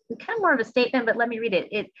it's kind of more of a statement, but let me read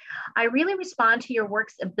it. I really respond to your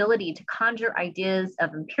work's ability to conjure ideas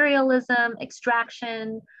of imperialism,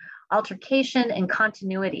 extraction, altercation, and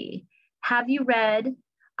continuity. Have you read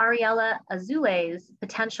Ariella Azule's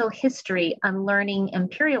Potential History Unlearning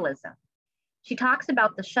Imperialism? She talks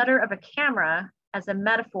about the shutter of a camera as a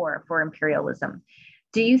metaphor for imperialism.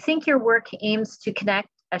 Do you think your work aims to connect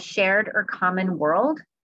a shared or common world?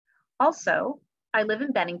 Also, I live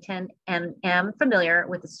in Bennington and am familiar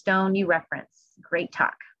with the stone you reference. Great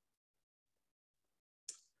talk.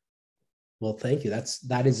 Well, thank you. That's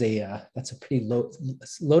a pretty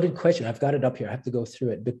loaded question. I've got it up here. I have to go through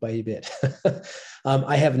it bit by bit.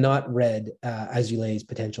 I have not read Azule's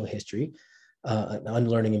Potential History,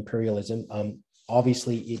 Unlearning Imperialism.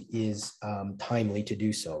 Obviously, it is timely to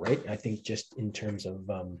do so, right? I think just in terms of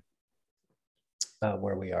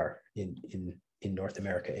where we are in North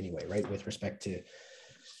America, anyway, right, with respect to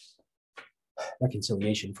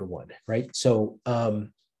reconciliation for one, right? So,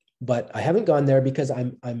 but I haven't gone there because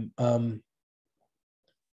I'm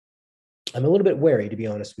a little bit wary, to be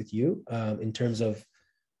honest with you, in terms of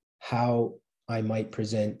how I might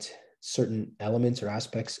present certain elements or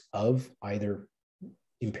aspects of either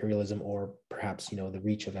imperialism or perhaps, the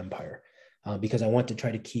reach of empire, because I want to try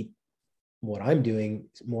to keep what I'm doing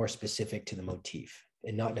more specific to the motif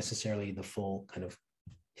and not necessarily the full kind of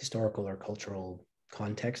historical or cultural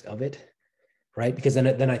context of it, right? Because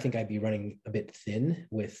then I think I'd be running a bit thin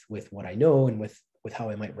with what I know and with how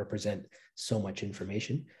I might represent so much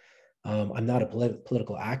information. I'm not a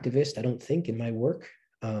political activist, I don't think, in my work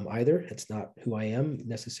either. It's not who I am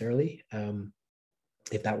necessarily,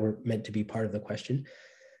 if that were meant to be part of the question.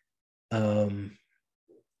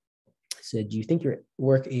 Said, do you think your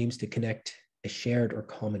work aims to connect a shared or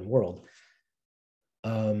common world?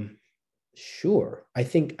 Sure. I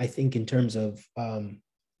think in terms of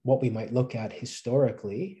what we might look at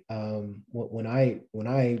historically, when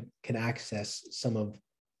I can access some of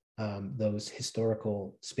those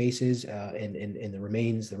historical spaces and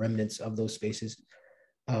the remnants of those spaces,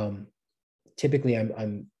 typically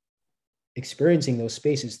I'm experiencing those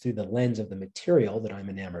spaces through the lens of the material that I'm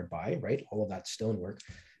enamored by, right? All of that stonework.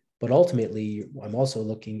 But ultimately, I'm also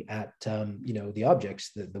looking at the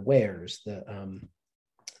objects, the wares,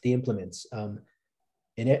 the implements, and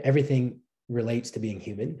everything relates to being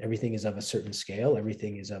human. Everything is of a certain scale.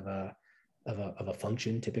 Everything is of a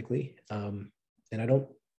function typically, and I don't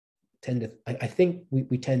tend to. I think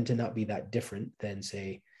we tend to not be that different than,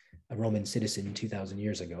 say, a Roman citizen 2,000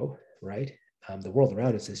 years ago, right? The world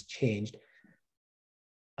around us has changed.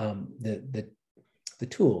 The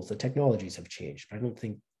tools, the technologies have changed, but I don't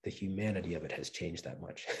think the humanity of it has changed that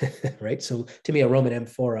much, right? So to me, a Roman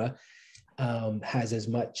amphora has as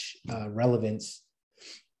much relevance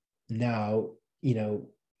now,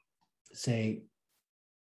 say,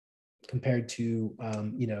 compared to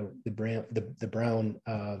the brown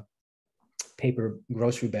paper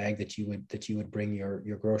grocery bag that you would bring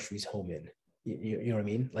your groceries home in. You know what I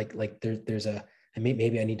mean? Like there's a, and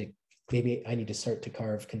maybe I need to start to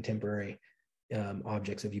carve contemporary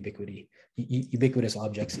objects of ubiquitous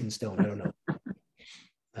objects in stone. I don't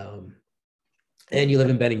know. And you live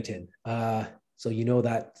in Bennington, so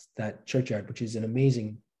that churchyard, which is an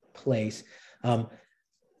amazing place.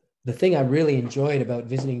 The thing I really enjoyed about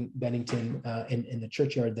visiting Bennington in the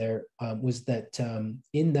churchyard there was that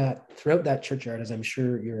throughout that churchyard, as I'm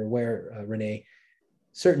sure you're aware, Renee,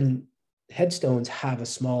 certain headstones have a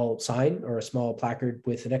small sign or a small placard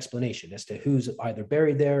with an explanation as to who's either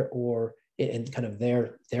buried there or and kind of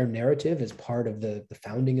their narrative as part of the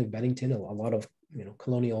founding of Bennington. A lot of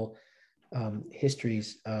colonial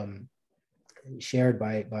histories shared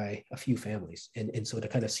by a few families, and so to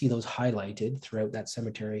kind of see those highlighted throughout that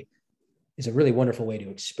cemetery is a really wonderful way to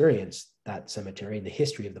experience that cemetery and the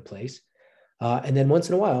history of the place. And then once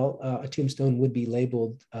in a while, a tombstone would be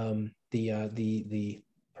labeled. The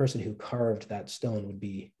person who carved that stone would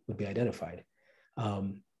be identified.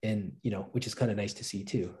 And which is kind of nice to see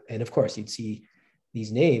too. And of course, you'd see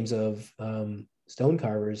these names of stone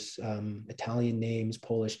carvers, Italian names,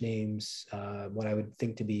 Polish names, what I would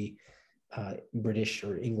think to be British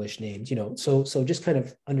or English names. So just kind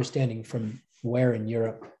of understanding from where in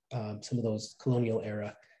Europe some of those colonial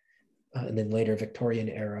era and then later Victorian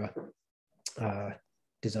era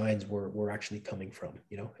designs were actually coming from.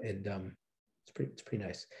 And it's pretty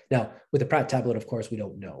nice. Now, with the Pratt tablet, of course, we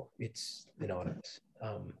don't know. It's anonymous.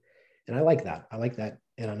 And I like that. I like that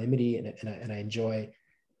anonymity, and I enjoy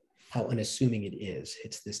how unassuming it is.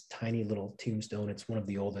 It's this tiny little tombstone. It's one of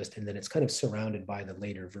the oldest, and then it's kind of surrounded by the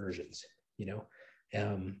later versions.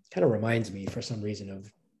 Kind of reminds me, for some reason,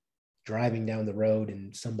 of driving down the road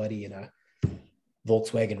and somebody in a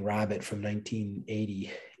Volkswagen Rabbit from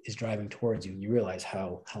 1980 is driving towards you, and you realize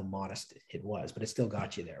how modest it was, but it still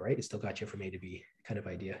got you there, right? It still got you from A to B kind of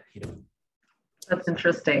idea, you know. That's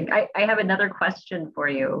interesting. I have another question for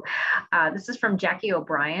you. This is from Jackie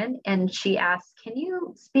O'Brien, and she asks, can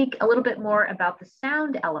you speak a little bit more about the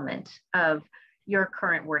sound element of your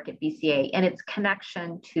current work at BCA and its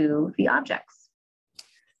connection to the objects?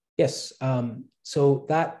 Yes. So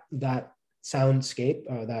that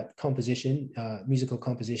soundscape, that composition, musical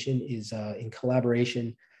composition, is in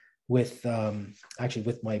collaboration with actually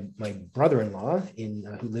with my brother-in-law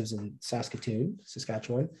who lives in Saskatoon,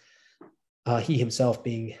 Saskatchewan. He himself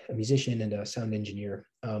being a musician and a sound engineer,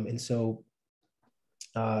 and so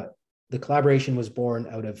the collaboration was born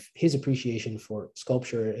out of his appreciation for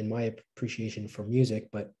sculpture and my appreciation for music.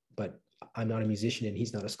 But I'm not a musician and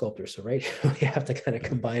he's not a sculptor, so right, we have to kind of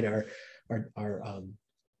combine our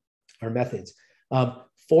methods.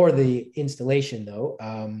 For the installation, though,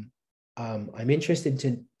 I'm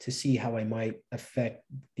interested to see how I might affect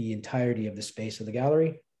the entirety of the space of the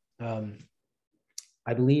gallery.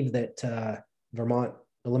 I believe that Vermont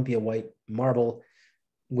Olympia white marble,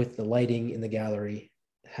 with the lighting in the gallery,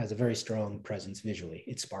 has a very strong presence visually.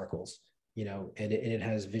 It sparkles, you know, and it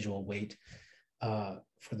has visual weight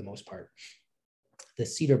for the most part. The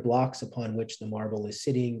cedar blocks upon which the marble is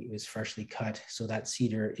sitting is freshly cut, so that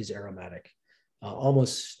cedar is aromatic,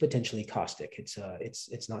 almost potentially caustic.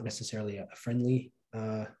 It's not necessarily a friendly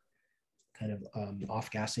kind of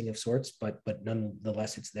off-gassing of sorts, but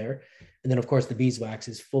nonetheless it's there. And then of course the beeswax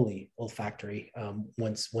is fully olfactory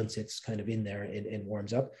once it's kind of in there and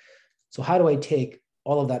warms up. So how do I take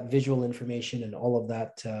all of that visual information and all of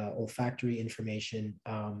that olfactory information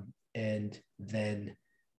and then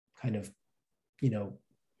kind of, you know,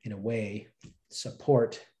 in a way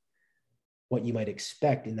support what you might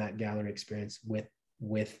expect in that gallery experience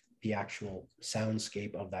with the actual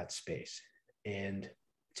soundscape of that space? And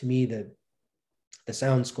to me, the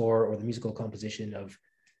sound score or the musical composition of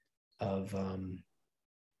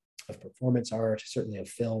performance art, certainly of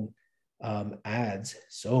film, adds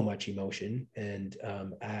so much emotion and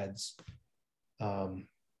adds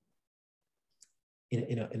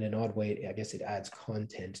in an odd way, I guess it adds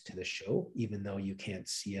content to the show, even though you can't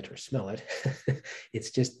see it or smell it.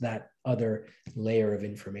 It's just that other layer of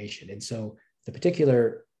information. And so the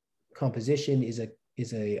particular composition is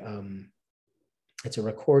it's a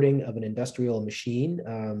recording of an industrial machine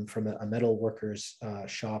from a metal worker's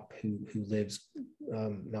shop who lives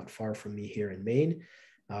not far from me here in Maine.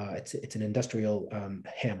 It's an industrial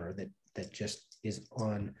hammer that just is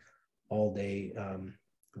on all day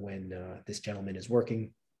when this gentleman is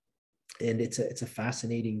working. And it's a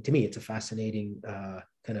fascinating, to me, it's a fascinating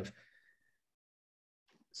kind of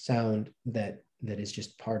sound that is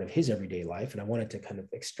just part of his everyday life. And I wanted to kind of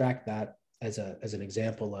extract that as an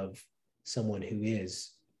example of someone who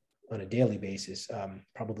is on a daily basis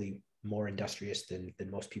probably more industrious than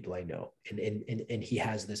most people I know, and he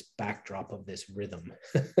has this backdrop of this rhythm,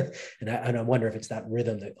 and I wonder if it's that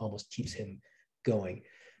rhythm that almost keeps him going,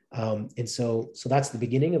 and so that's the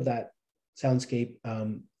beginning of that soundscape,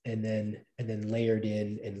 and then layered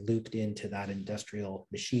in and looped into that industrial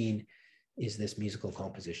machine is this musical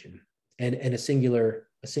composition and a singular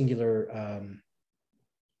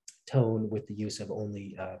tone with the use of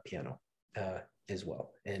only piano as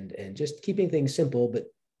well, and just keeping things simple but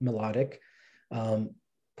melodic,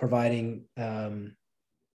 providing I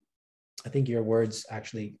think your words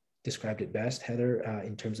actually described it best, Heather,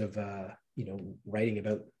 in terms of writing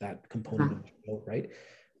about that component of the show, right?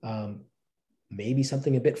 Maybe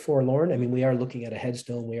something a bit forlorn. I mean, we are looking at a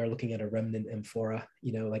headstone, we are looking at a remnant amphora,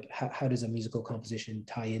 like how does a musical composition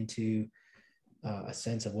tie into a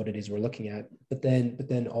sense of what it is we're looking at, but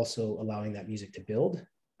then also allowing that music to build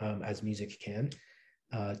as music can,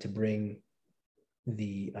 to bring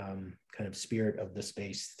the kind of spirit of the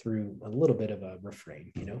space through a little bit of a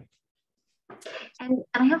refrain, And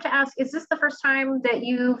I have to ask, is this the first time that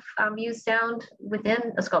you've used sound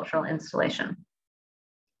within a sculptural installation?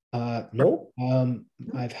 No,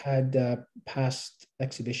 I've had past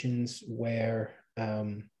exhibitions where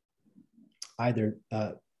either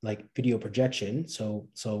like video projection,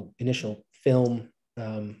 so initial film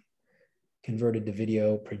converted to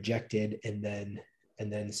video, projected, and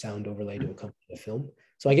then sound overlay to accompany the film.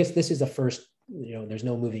 So I guess this is the first, there's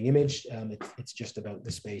no moving image. It's just about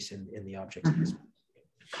the space and the objects in the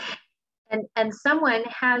space. And someone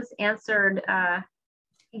has answered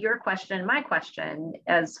your question, my question,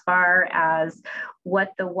 as far as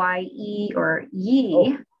what the YE or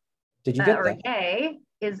ye, did you get or that? yay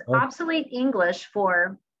is obsolete English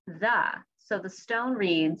for the. So the stone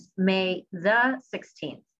reads May the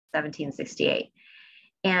 16th, 1768.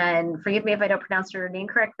 And forgive me if I don't pronounce your name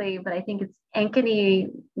correctly, but I think it's Ankeny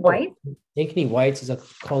White. Oh, Ankeny White is a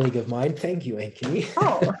colleague of mine. Thank you, Ankeny.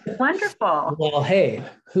 Oh, wonderful. Well, hey,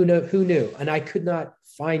 who knew? And I could not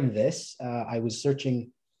find this. I was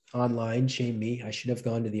searching online, shame me. I should have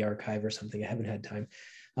gone to the archive or something. I haven't had time.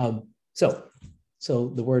 So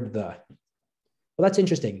the word the, well, that's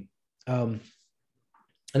interesting.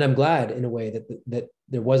 And I'm glad in a way that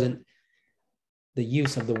there wasn't the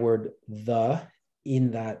use of the word the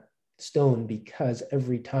in that stone, because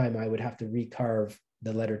every time I would have to recarve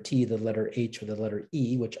the letter T, the letter H, or the letter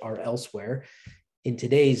E, which are elsewhere. In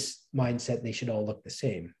today's mindset, they should all look the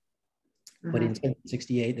same. Mm-hmm. But in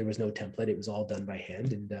 1768, there was no template. It was all done by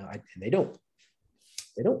hand, and they don't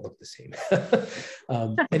look the same.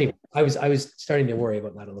 Anyway, I was starting to worry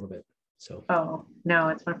about that a little bit. So. Oh, no,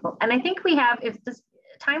 it's wonderful. And I think we have, if this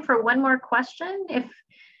time for one more question, if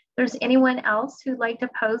there's anyone else who'd like to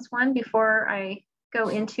pose one before I go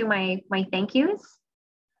into my thank yous.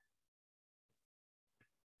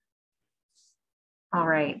 All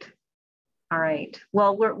right.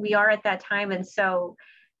 Well, we are at that time. And so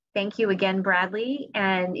thank you again, Bradley.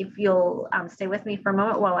 And if you'll stay with me for a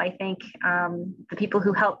moment while I thank the people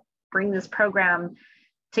who helped bring this program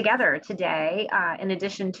together today. In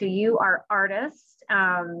addition to you, our artists,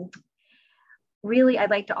 really, I'd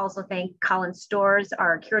like to also thank Colin Storrs,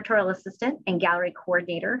 our curatorial assistant and gallery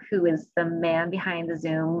coordinator, who is the man behind the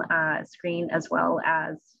Zoom screen, as well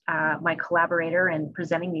as my collaborator in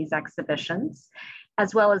presenting these exhibitions,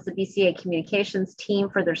 as well as the BCA communications team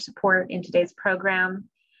for their support in today's program.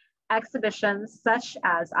 Exhibitions such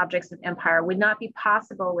as Objects of Empire would not be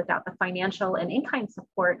possible without the financial and in-kind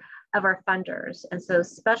support of our funders. And so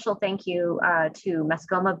special thank you to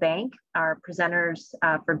Mascoma Bank, our presenters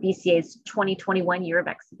for BCA's 2021 Year of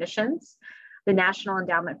Exhibitions, the National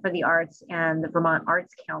Endowment for the Arts, and the Vermont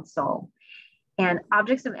Arts Council. And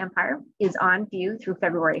Objects of Empire is on view through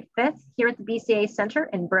February 5th here at the BCA Center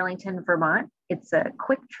in Burlington, Vermont. It's a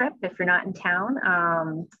quick trip if you're not in town.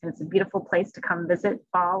 And it's a beautiful place to come visit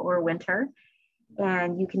fall or winter.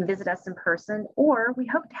 And you can visit us in person, or we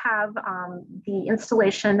hope to have the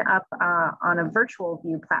installation up on a virtual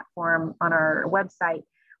view platform on our website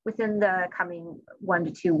within the coming 1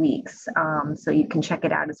 to 2 weeks. So you can check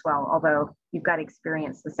it out as well, although you've got to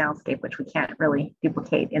experience the soundscape, which we can't really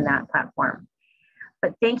duplicate in that platform.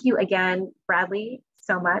 But thank you again, Bradley,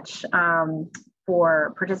 so much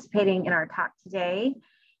for participating in our talk today.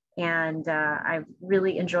 And I've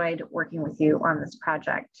really enjoyed working with you on this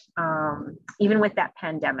project. Even with that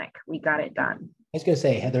pandemic, we got it done. I was going to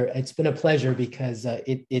say, Heather, it's been a pleasure because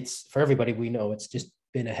it's for everybody we know, it's just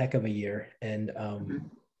been a heck of a year. And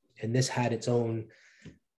this had its own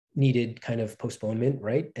needed kind of postponement,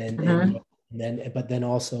 right? And then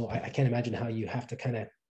also, I can't imagine how you have to kind of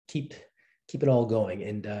keep it all going.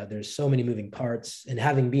 And there's so many moving parts. And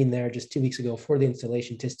having been there just 2 weeks ago for the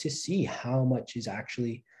installation, to see how much is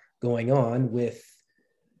actually going on with,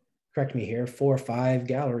 correct me here, 4 or 5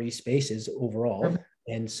 gallery spaces overall,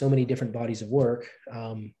 and so many different bodies of work.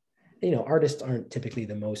 Artists aren't typically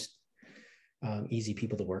the most easy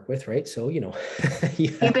people to work with, right? So, you've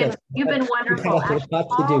been wonderful.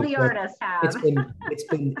 All the artists have.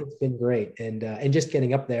 It's been great. And just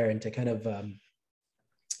getting up there and to kind of,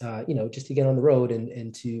 just to get on the road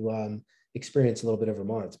and to experience a little bit of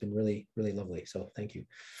Vermont. It's been really, really lovely. So thank you.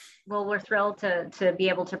 Well, we're thrilled to be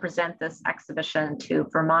able to present this exhibition to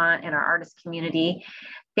Vermont and our artist community.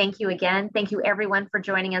 Thank you again. Thank you everyone for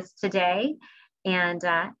joining us today, and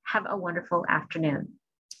have a wonderful afternoon.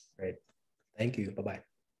 Great. Thank you. Bye-bye.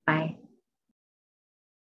 Bye.